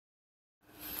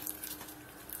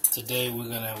Today we're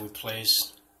gonna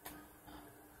replace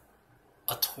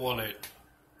a toilet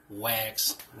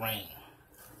wax ring.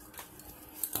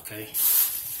 Okay.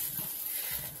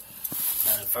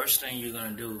 Now the first thing you're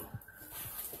gonna do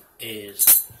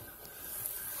is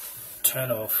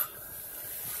turn off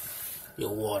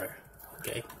your water.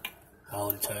 Okay. I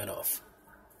want to turn it off.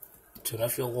 Turn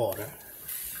off your water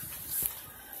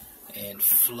and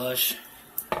flush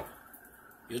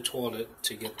your toilet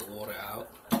to get the water out.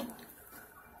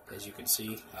 As you can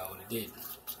see, I already did.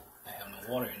 I have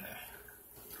no water in there.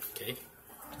 Okay.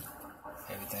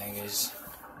 Everything is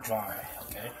dry.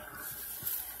 Okay.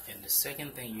 And the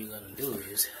second thing you're gonna do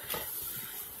is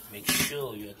make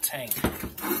sure your tank,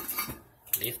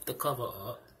 lift the cover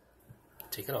up,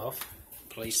 take it off,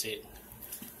 place it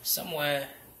somewhere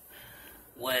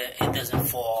where it doesn't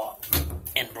fall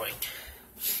and break.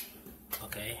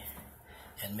 Okay.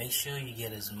 And make sure you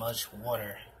get as much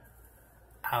water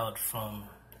out from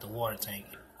the water tank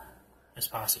as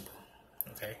possible.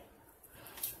 Okay.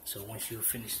 So once you're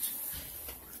finished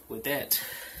with that,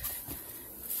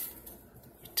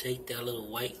 you take that little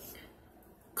white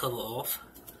cover off.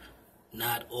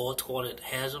 Not all toilet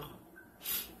has them.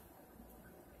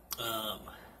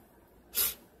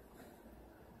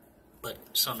 But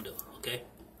some do. Okay.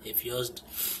 If yours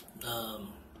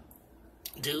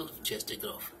do, just take it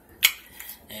off.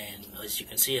 And as you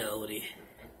can see, I already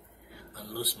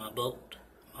unloosed my bolt,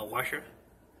 my washer.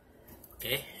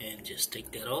 Okay, and just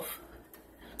take that off.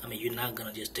 I mean, you're not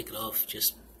gonna just take it off,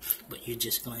 but you're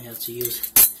just gonna have to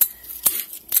use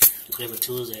whatever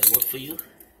tools that work for you,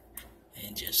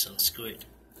 and just unscrew it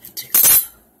and take it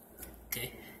off.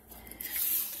 Okay,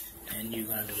 and you're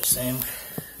gonna do the same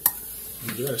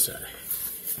on the other side.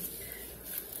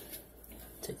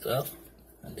 Take it off,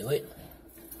 undo it,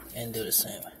 and do the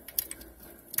same.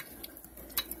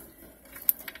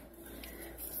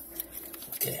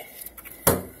 Okay.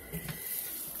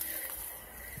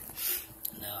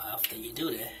 Now after you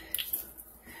do that,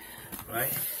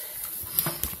 right,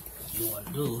 you want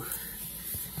to do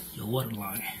your water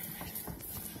line.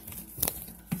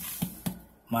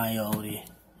 Mine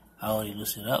I already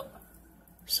loosened it up.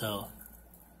 So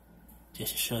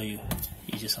just to show you,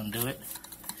 you just undo it,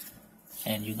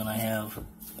 and you're gonna have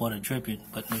water dripping.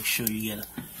 But make sure you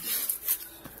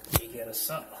get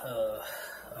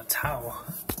a towel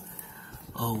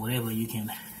or whatever you can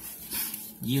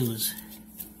use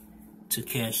to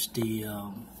catch the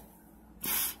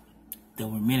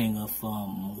remaining of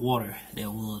water that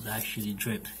will actually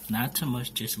drip. Not too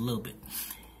much, just a little bit.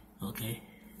 Okay.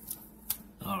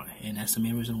 All right, and that's the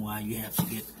main reason why you have to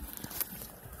get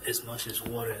as much as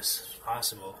water as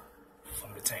possible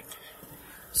from the tank,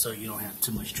 so you don't have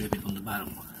too much dripping from the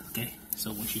bottom. Okay.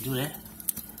 So once you do that,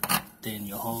 then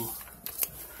your whole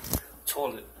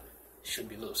toilet should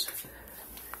be loose.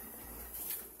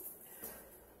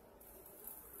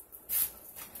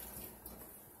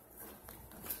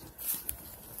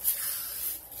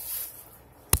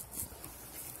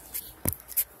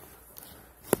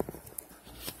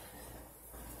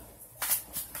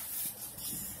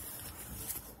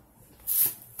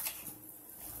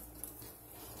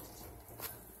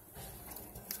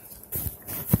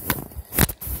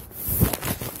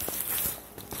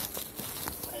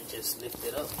 Just lift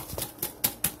it up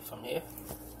from here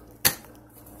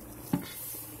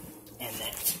and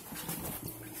then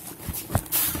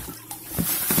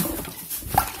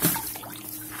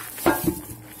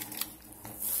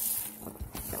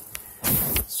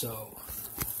so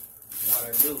what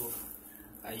I do,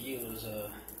 I use a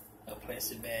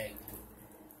plastic bag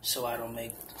so I don't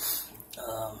make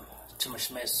too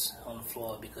much mess on the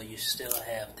floor, because you still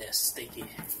have that sticky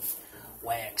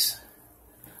wax.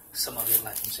 Some of it,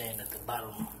 like I'm saying, at the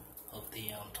bottom of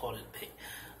the toilet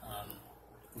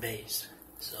base.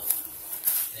 So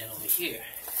then over here,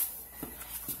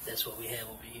 that's what we have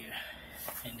over here,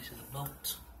 and this is the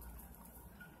bolt.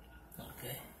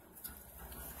 Okay,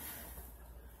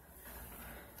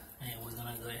 and we're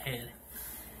gonna go ahead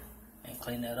and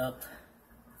clean that up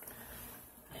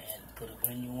and put a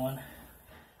brand new one.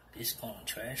 This is going in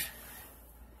trash.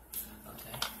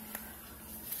 Okay.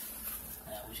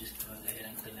 We're just going to go ahead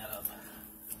and clean that up.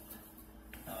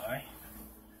 Alright.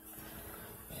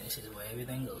 And this is where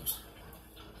everything goes.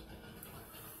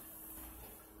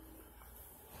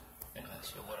 And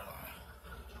that's your water line.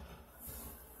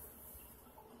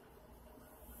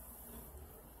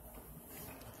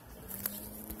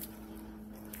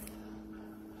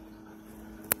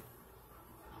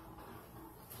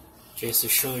 Just to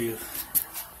show you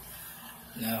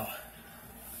now,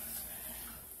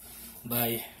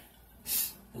 by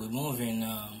removing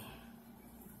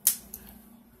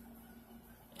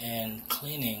and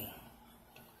cleaning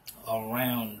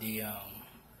around the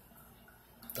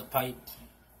pipe,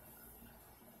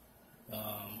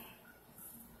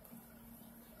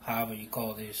 however you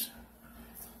call this.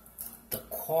 The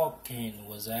caulking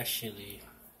was actually,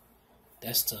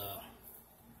 that's the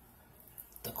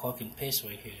caulking paste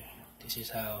right here. This is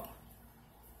how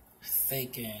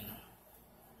thick and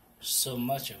so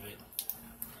much of it,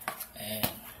 and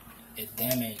it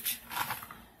damaged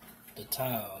the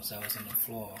tiles that was on the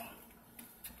floor.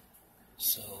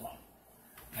 So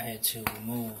I had to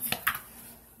remove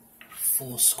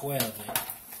full square of it.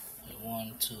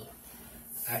 1, 2,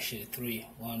 actually 3.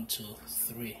 1, 2,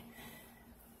 3.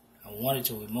 I wanted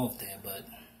to remove that, but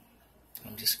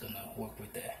I'm just gonna work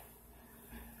with that.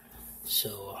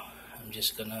 So I'm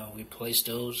just gonna replace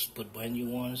those, put brand new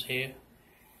ones here,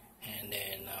 and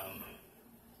then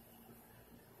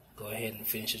go ahead and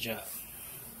finish the job.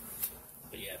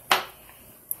 But yeah.